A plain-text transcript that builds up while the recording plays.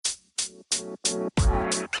Welcome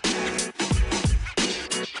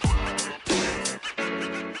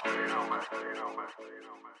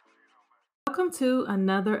to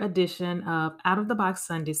another edition of Out of the Box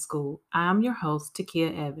Sunday School. I'm your host, Takia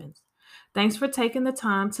Evans. Thanks for taking the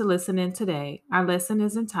time to listen in today. Our lesson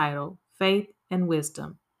is entitled Faith and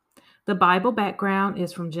Wisdom. The Bible background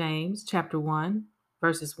is from James chapter 1,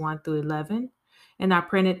 verses 1 through 11, and our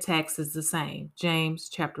printed text is the same, James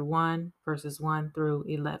chapter 1, verses 1 through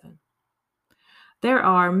 11. There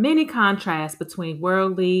are many contrasts between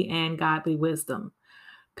worldly and godly wisdom.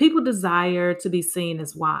 People desire to be seen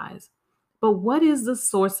as wise. But what is the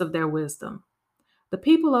source of their wisdom? The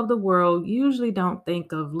people of the world usually don't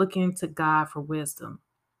think of looking to God for wisdom.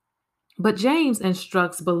 But James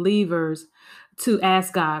instructs believers to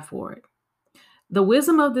ask God for it. The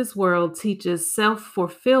wisdom of this world teaches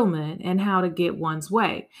self-fulfillment and how to get one's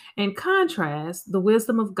way. In contrast, the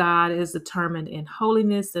wisdom of God is determined in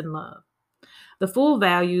holiness and love. The full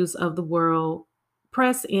values of the world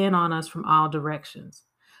press in on us from all directions.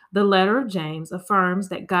 The letter of James affirms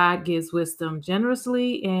that God gives wisdom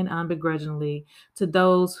generously and unbegrudgingly to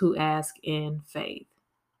those who ask in faith.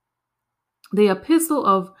 The epistle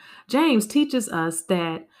of James teaches us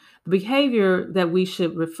that the behavior that we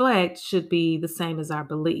should reflect should be the same as our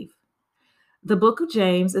belief. The book of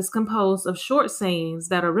James is composed of short sayings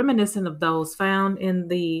that are reminiscent of those found in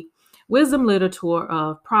the wisdom literature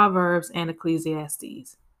of Proverbs and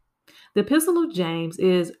Ecclesiastes. The Epistle of James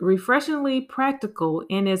is refreshingly practical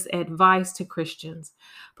in its advice to Christians,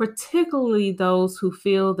 particularly those who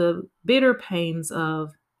feel the bitter pains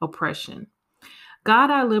of oppression.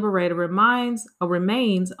 God, our liberator, remains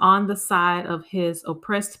on the side of his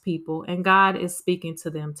oppressed people, and God is speaking to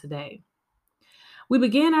them today. We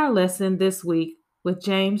begin our lesson this week with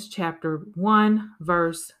James chapter 1,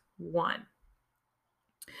 verse 1.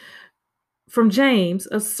 From James,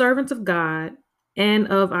 a servant of God and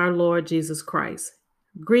of our Lord Jesus Christ.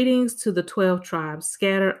 Greetings to the 12 tribes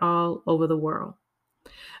scattered all over the world.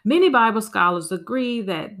 Many Bible scholars agree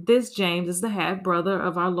that this James is the half brother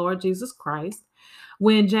of our Lord Jesus Christ.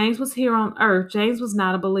 When James was here on earth, James was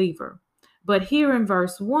not a believer. But here in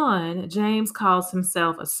verse 1, James calls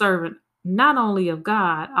himself a servant not only of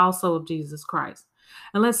God, also of Jesus Christ.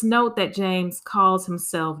 And let's note that James calls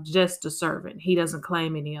himself just a servant. He doesn't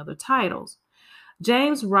claim any other titles.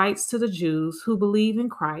 James writes to the Jews who believe in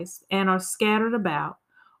Christ and are scattered about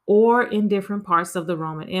or in different parts of the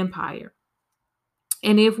Roman Empire.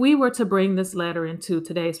 And if we were to bring this letter into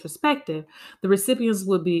today's perspective, the recipients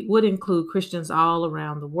would include Christians all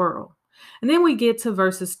around the world. And then we get to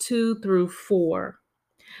verses 2 through 4.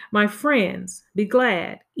 My friends, be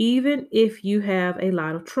glad, even if you have a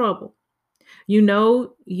lot of trouble. You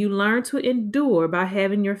know, you learn to endure by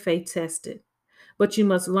having your faith tested. But you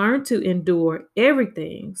must learn to endure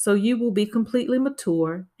everything so you will be completely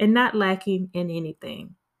mature and not lacking in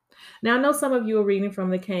anything. Now, I know some of you are reading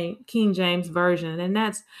from the King James Version, and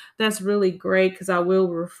that's really great because I will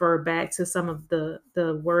refer back to some of the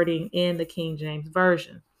wording in the King James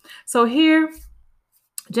Version. So here,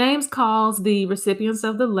 James calls the recipients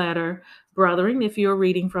of the letter brethren if you're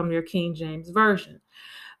reading from your King James Version.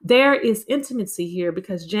 There is intimacy here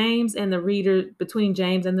because between James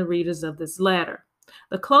and the readers of this letter.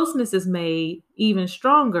 The closeness is made even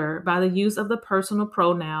stronger by the use of the personal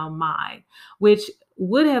pronoun my, which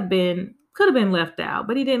could have been left out,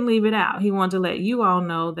 but he didn't leave it out. He wanted to let you all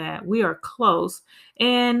know that we are close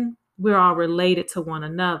and we're all related to one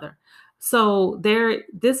another. So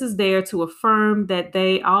this is there to affirm that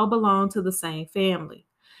they all belong to the same family.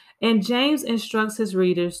 And James instructs his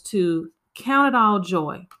readers to count it all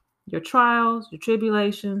joy. Your trials, your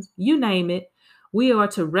tribulations, you name it, we are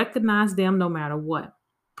to recognize them no matter what.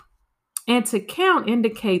 And to count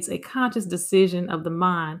indicates a conscious decision of the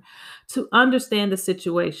mind to understand the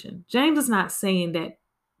situation. James is not saying that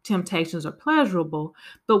temptations are pleasurable,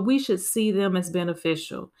 but we should see them as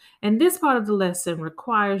beneficial. And this part of the lesson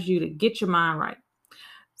requires you to get your mind right.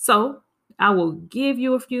 So I will give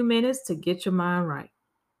you a few minutes to get your mind right.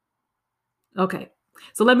 Okay,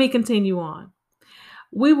 so let me continue on.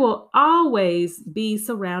 We will always be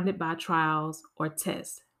surrounded by trials or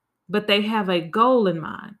tests, but they have a goal in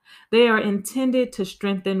mind. They are intended to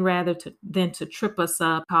strengthen than to trip us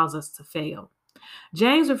up, cause us to fail.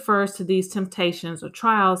 James refers to these temptations or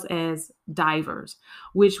trials as divers,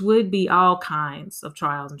 which would be all kinds of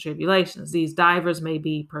trials and tribulations. These divers may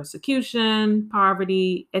be persecution,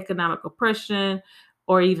 poverty, economic oppression,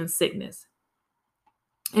 or even sickness.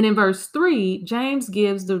 And in verse 3, James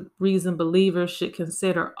gives the reason believers should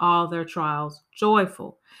consider all their trials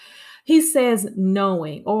joyful. He says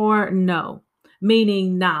knowing or know,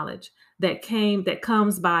 meaning knowledge, that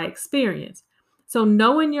comes by experience. So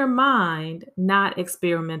know in your mind, not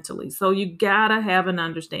experimentally. So you gotta have an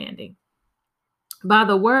understanding. By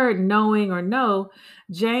the word knowing or know,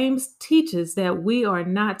 James teaches that we are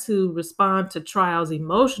not to respond to trials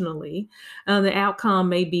emotionally. The outcome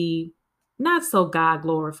may be not so God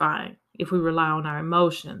glorifying if we rely on our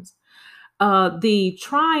emotions. The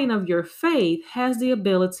trying of your faith has the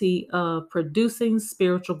ability of producing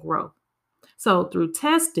spiritual growth. So, through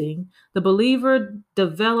testing, the believer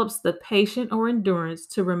develops the patience or endurance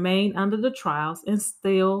to remain under the trials and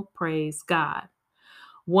still praise God.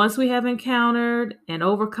 Once we have encountered and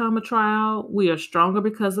overcome a trial, we are stronger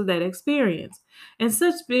because of that experience. And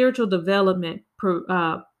such spiritual development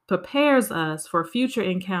prepares us for future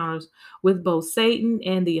encounters with both Satan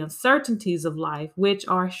and the uncertainties of life, which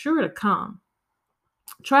are sure to come.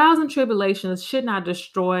 Trials and tribulations should not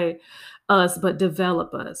destroy us, but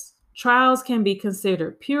develop us. Trials can be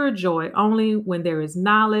considered pure joy only when there is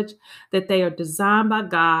knowledge that they are designed by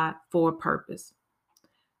God for a purpose.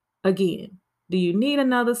 Again, do you need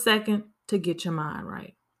another second to get your mind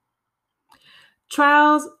right?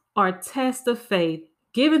 Trials are tests of faith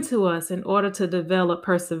given to us in order to develop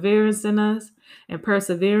perseverance in us, and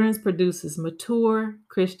perseverance produces mature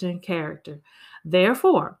Christian character.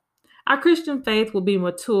 Therefore, our Christian faith will be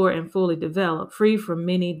mature and fully developed, free from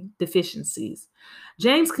many deficiencies.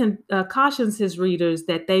 James cautions his readers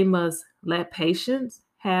that they must let patience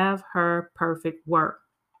have her perfect work.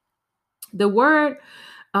 The word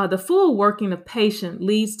the full working of patience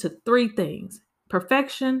leads to three things: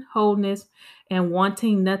 perfection, wholeness, and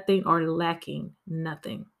wanting nothing or lacking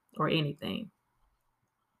nothing or anything.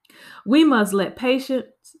 We must let patience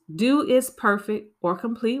do its perfect or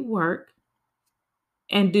complete work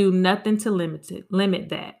and do nothing to limit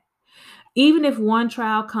that. Even if one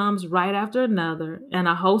trial comes right after another and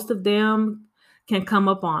a host of them can come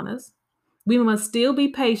upon us, we must still be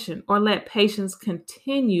patient or let patience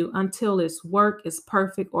continue until its work is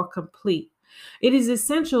perfect or complete. It is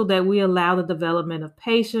essential that we allow the development of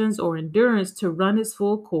patience or endurance to run its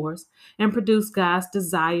full course and produce God's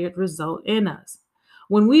desired result in us.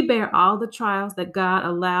 When we bear all the trials that God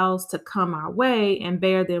allows to come our way and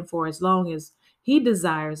bear them for as long as He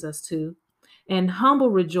desires us to, and humbly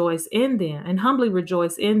rejoice in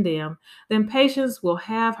them, then patience will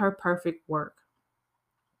have her perfect work.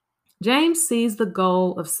 James sees the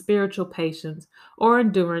goal of spiritual patience or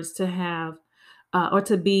endurance to have or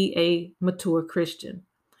to be a mature Christian.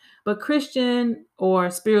 But Christian or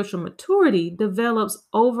spiritual maturity develops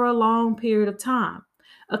over a long period of time.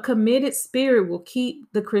 A committed spirit will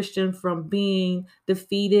keep the Christian from being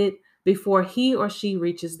defeated before he or she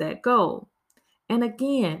reaches that goal. And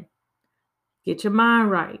again, get your mind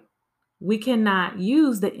right. We cannot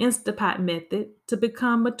use the Instapot method to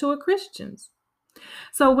become mature Christians.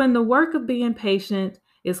 So, when the work of being patient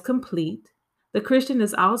is complete, the Christian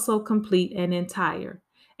is also complete and entire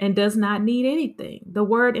and does not need anything. The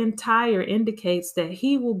word entire indicates that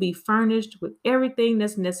he will be furnished with everything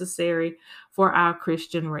that's necessary for our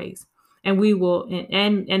Christian race. And we will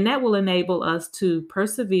and that will enable us to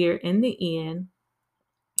persevere in the end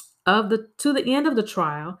of the end of the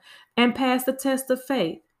trial and pass the test of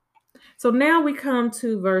faith. So now we come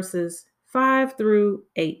to verses 5 through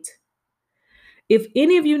 8. If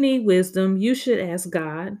any of you need wisdom, you should ask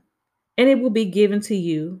God, and it will be given to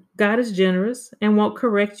you. God is generous and won't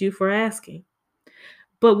correct you for asking.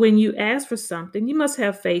 But when you ask for something, you must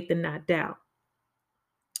have faith and not doubt.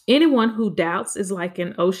 Anyone who doubts is like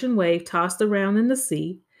an ocean wave tossed around in the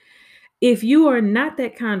sea. If you are not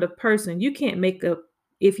that kind of person, you can't make up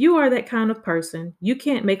if you are that kind of person, you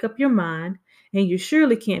can't make up your mind, and you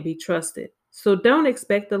surely can't be trusted. So don't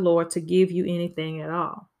expect the Lord to give you anything at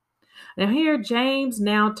all. Now, here, James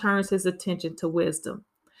now turns his attention to wisdom.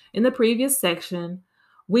 In the previous section,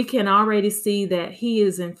 we can already see that he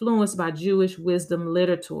is influenced by Jewish wisdom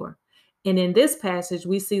literature. And in this passage,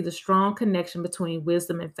 we see the strong connection between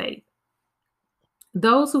wisdom and faith.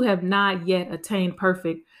 Those who have not yet attained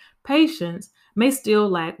perfect patience may still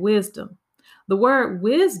lack wisdom. The word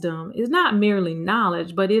wisdom is not merely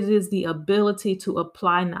knowledge, but it is the ability to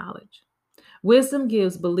apply knowledge. Wisdom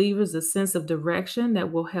gives believers a sense of direction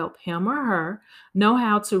that will help him or her know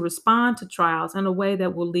how to respond to trials in a way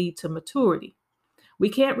that will lead to maturity. We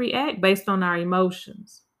can't react based on our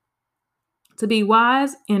emotions. To be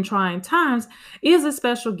wise in trying times is a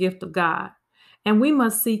special gift of God, and we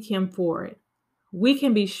must seek Him for it. We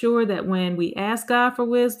can be sure that when we ask God for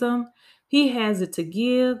wisdom, He has it to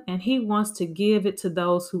give, and He wants to give it to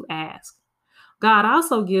those who ask. God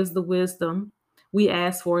also gives the wisdom we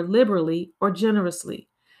ask for liberally or generously.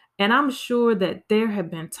 And I'm sure that there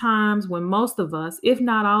have been times when most of us, if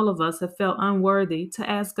not all of us, have felt unworthy to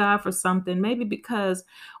ask God for something, maybe because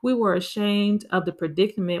we were ashamed of the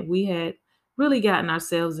predicament we had really gotten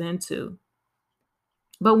ourselves into.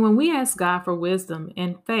 But when we ask God for wisdom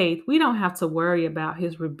and faith, we don't have to worry about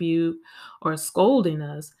his rebuke or scolding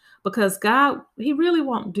us because God, he really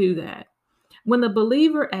won't do that. When the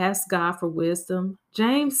believer asks God for wisdom,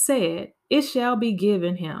 James said, "It shall be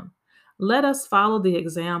given him." Let us follow the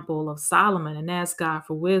example of Solomon and ask God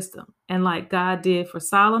for wisdom. And like God did for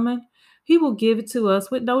Solomon, he will give it to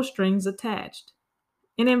us with no strings attached.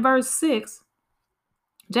 And in verse 6,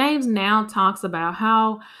 James now talks about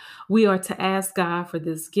how we are to ask God for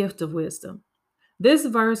this gift of wisdom. This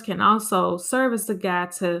verse can also serve as a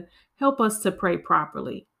guide to help us to pray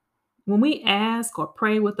properly. When we ask or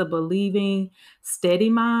pray with a believing, steady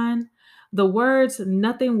mind, the words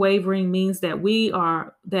nothing wavering means that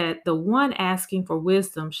the one asking for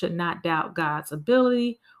wisdom should not doubt God's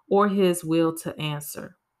ability or his will to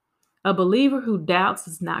answer. A believer who doubts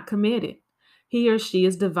is not committed. He or she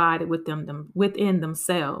is divided within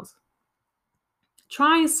themselves.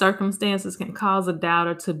 Trying circumstances can cause a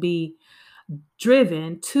doubter to be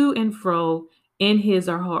driven to and fro in his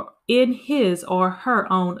or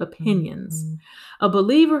her own opinions. A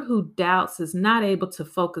believer who doubts is not able to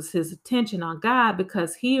focus his attention on God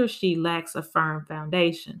because he or she lacks a firm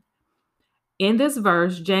foundation. In this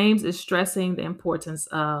verse, James is stressing the importance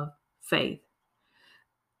of faith.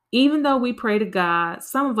 Even though we pray to God,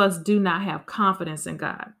 some of us do not have confidence in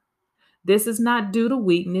God. This is not due to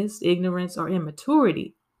weakness, ignorance, or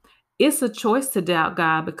immaturity. It's a choice to doubt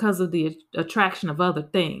God because of the attraction of other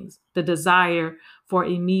things, the desire for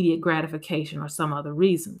immediate gratification, or some other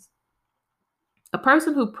reasons. A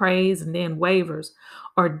person who prays and then wavers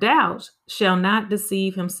or doubts shall not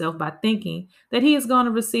deceive himself by thinking that he is going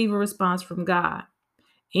to receive a response from God.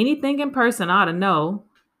 Any thinking person ought to know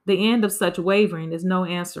the end of such wavering is no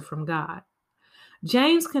answer from God.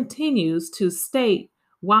 James continues to state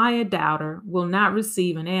why a doubter will not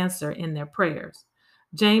receive an answer in their prayers.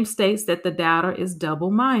 James states that the doubter is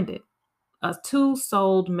double minded, a two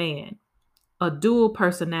souled man, a dual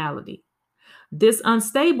personality. This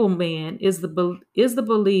unstable man is the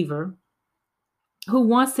believer who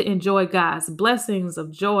wants to enjoy God's blessings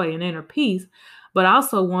of joy and inner peace, but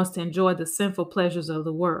also wants to enjoy the sinful pleasures of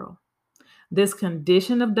the world. This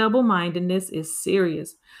condition of double mindedness is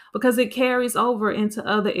serious because it carries over into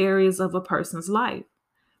other areas of a person's life.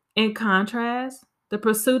 In contrast, the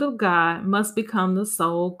pursuit of God must become the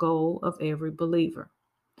sole goal of every believer.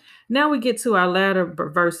 Now we get to our latter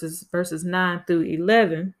verses 9 through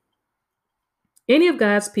 11. Any of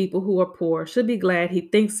God's people who are poor should be glad he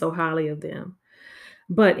thinks so highly of them.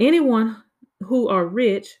 But anyone who are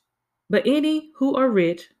rich, but any who are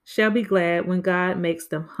rich shall be glad when God makes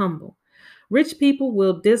them humble. Rich people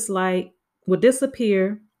will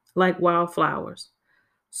disappear like wildflowers.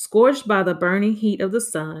 Scorched by the burning heat of the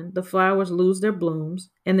sun, the flowers lose their blooms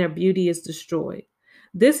and their beauty is destroyed.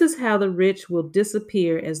 This is how the rich will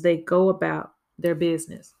disappear as they go about their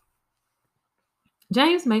business.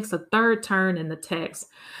 James makes a third turn in the text.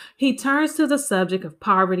 He turns to the subject of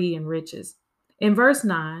poverty and riches. In verse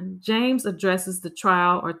 9, James addresses the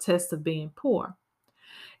trial or test of being poor.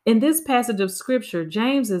 In this passage of scripture,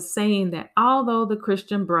 James is saying that although the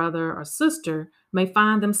Christian brother or sister may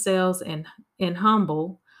find themselves in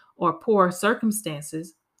humble or poor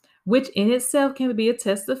circumstances, which in itself can be a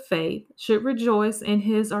test of faith, should rejoice in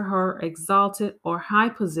his or her exalted or high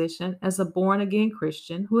position as a born again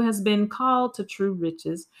Christian who has been called to true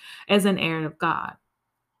riches as an heir of God.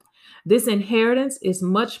 This inheritance is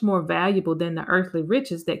much more valuable than the earthly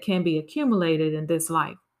riches that can be accumulated in this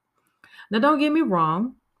life. Now, don't get me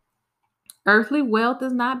wrong. Earthly wealth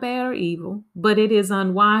is not bad or evil, but it is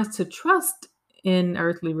unwise to trust in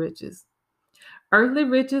earthly riches. Earthly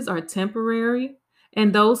riches are temporary,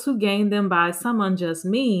 and those who gain them by some unjust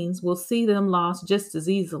means will see them lost just as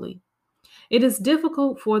easily. It is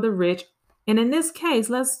difficult for the rich, and in this case,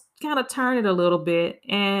 let's kind of turn it a little bit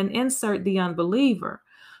and insert the unbeliever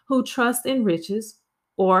who trust in riches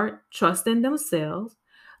or trust in themselves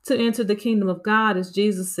to enter the kingdom of God, as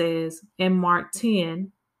Jesus says in Mark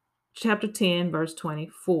 10, chapter 10, verse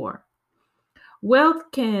 24. Wealth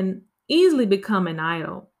can easily become an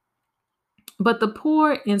idol, but the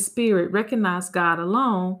poor in spirit recognize God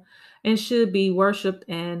alone and should be worshiped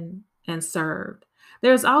and served.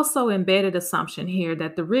 There's also embedded assumption here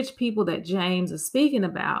that the rich people that James is speaking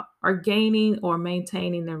about are gaining or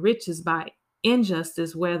maintaining their riches by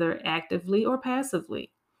injustice, whether actively or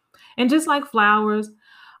passively. And just like flowers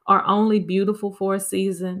are only beautiful for a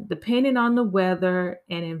season, depending on the weather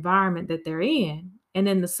and environment that they're in, And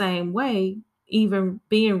in the same way, even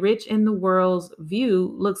being rich in the world's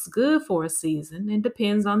view looks good for a season and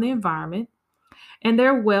depends on the environment, and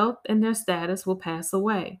their wealth and their status will pass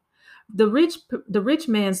away. The rich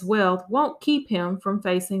man's wealth won't keep him from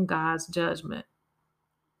facing God's judgment.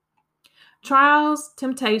 Trials,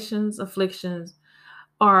 temptations, afflictions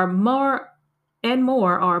are more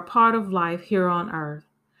are a part of life here on earth.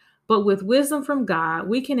 But with wisdom from God,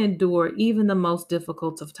 we can endure even the most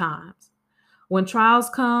difficult of times. When trials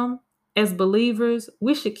come, as believers,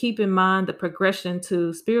 we should keep in mind the progression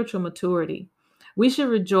to spiritual maturity. We should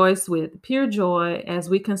rejoice with pure joy as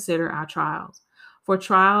we consider our trials. For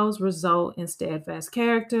trials result in steadfast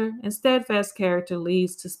character, and steadfast character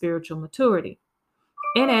leads to spiritual maturity.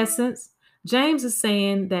 In essence, James is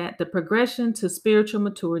saying that the progression to spiritual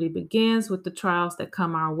maturity begins with the trials that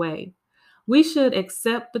come our way. We should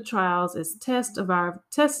accept the trials as tests of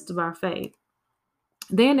our faith.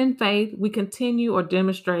 Then in faith, we continue or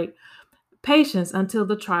demonstrate patience until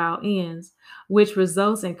the trial ends, which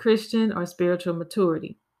results in Christian or spiritual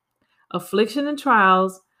maturity. Affliction and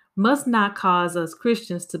trials must not cause us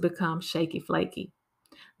Christians to become shaky flaky.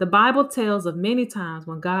 The Bible tells of many times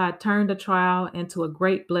when God turned a trial into a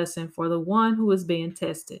great blessing for the one who is being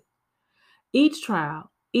tested. Each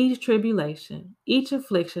trial, each tribulation, each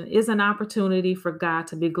affliction is an opportunity for God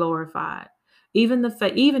to be glorified, even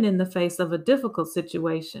in the face of a difficult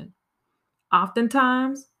situation.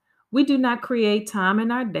 Oftentimes, we do not create time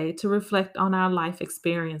in our day to reflect on our life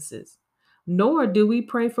experiences, nor do we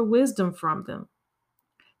pray for wisdom from them.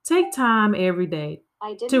 Take time every day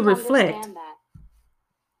I to didn't reflect. understand that.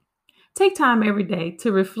 Take time every day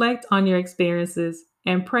to reflect on your experiences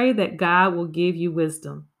and pray that God will give you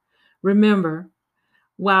wisdom. Remember,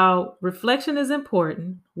 while reflection is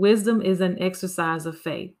important, wisdom is an exercise of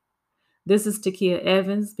faith. This is Takia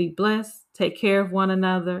Evans. Be blessed, take care of one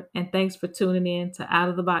another, and thanks for tuning in to Out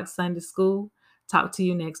of the Box Sunday School. Talk to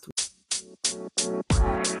you next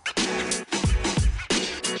week.